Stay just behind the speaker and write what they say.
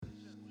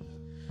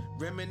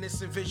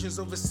Reminiscing visions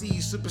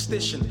overseas,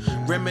 superstition.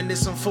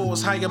 Reminiscing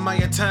falls higher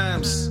Maya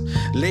times.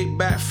 Laid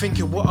back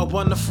thinking what a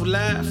wonderful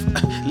life.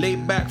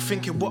 Laid back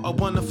thinking what a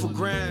wonderful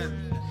grind.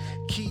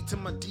 Key to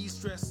my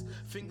de-stress.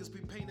 Fingers be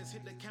painters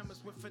hit the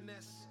cameras with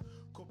finesse.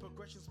 Core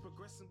progressions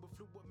progressing with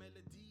fluid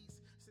melodies.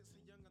 Since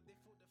a young they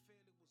thought the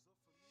failure was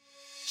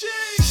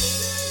off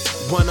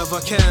of me. One of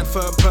a kind,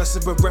 third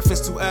person with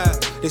reference to I.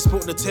 They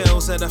spoke the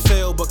tales that I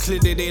failed, but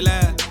clearly they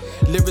lied.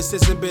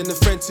 Lyricism been a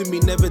friend to me,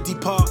 never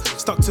depart.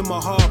 Stuck to my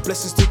heart,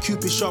 blessings to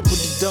Cupid, sharp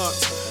with the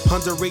darts.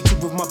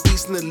 Underrated with my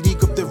beats in a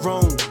league of their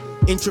own.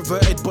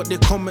 Introverted, but they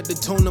comment the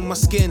tone of my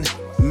skin.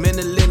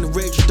 Menelin,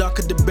 rage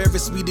darker the berry,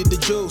 sweeter the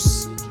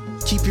juice.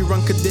 Keep your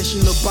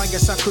unconditional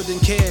bias, I couldn't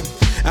care.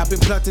 I've been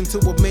plugged into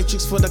a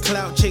matrix for the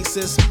cloud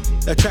chasers.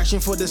 Attraction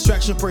for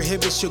distraction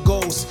prohibits your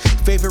goals.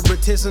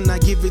 Favoritism,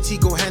 naivety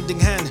go hand in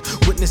hand.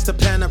 Witness the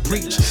plan I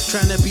preach.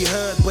 Trying to be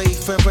heard way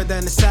further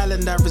than the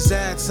silent I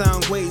reside.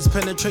 Sound waves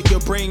penetrate your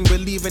brain,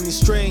 believe any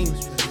strain.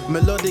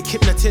 Melodic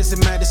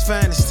hypnotism at its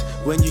finest.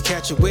 When you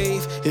catch a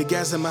wave,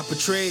 orgasm I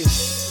portray.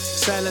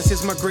 Silence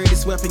is my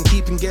greatest weapon,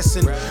 keeping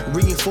guessing.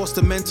 Reinforce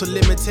the mental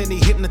limit, any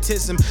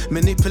hypnotism.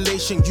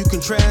 Manipulation, you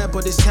can try,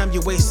 but it's time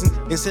you're wasting.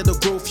 Instead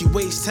of growth, you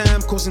waste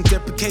time, causing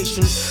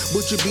deprecation.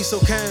 Would you be so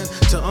kind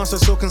to answer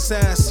so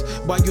concise?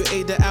 Why you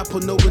ate the apple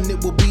knowing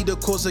it will be the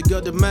cause of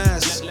your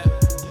demise?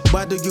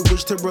 Why do you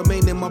wish to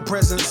remain in my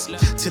presence?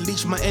 To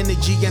leech my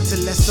energy and to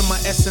lessen my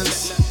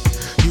essence.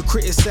 You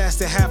criticize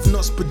the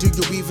have-nots, but do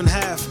you even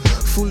have?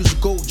 Foolish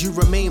goat, you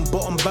remain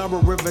bottom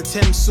barrel River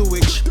Thames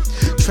sewage.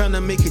 Trying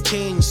to make a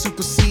change,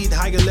 supersede.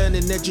 Higher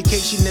learning,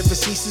 education never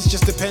ceases,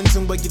 just depends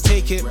on where you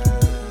take it.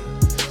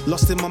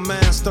 Lost in my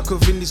mind, stuck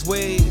within these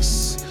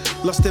ways.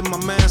 Lost in my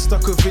mind,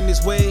 stuck within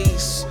these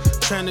ways.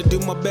 Trying to do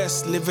my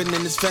best, living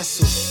in this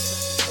vessel.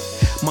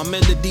 My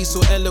melodies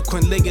so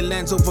eloquent, laying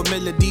lands over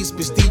melodies.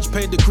 Prestige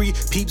pedigree,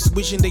 peeps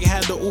wishing they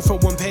had the all for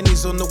 1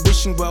 pennies on the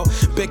wishing well.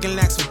 Begging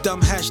lakhs with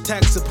dumb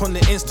hashtags upon the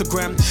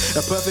Instagram.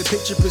 A perfect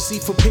picture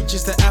perceived for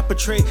pictures that I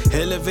portray.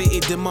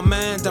 Elevated in my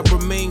mind, I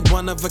remain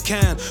one of a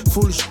kind.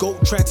 Foolish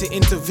goat tried to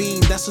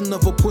intervene. That's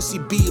another pussy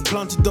beat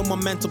planted on my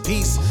mental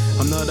peace.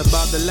 I'm not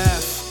about the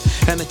laugh.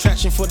 An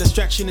attraction for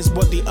distraction is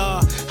what they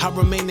are. I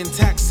remain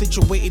intact,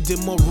 situated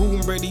in my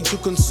room, ready to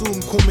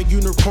consume. Call me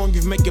unicorn,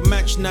 you've made your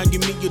match, now you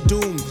meet your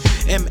doom.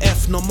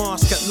 MF, no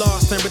mask at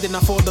last, I'm ready now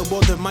for the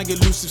world of my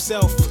elusive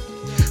self.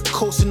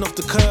 Coasting off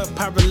the curb,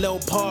 parallel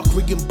park,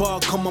 rigging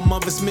bark on my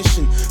mother's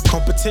mission.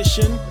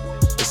 Competition,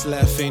 this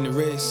life ain't a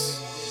race.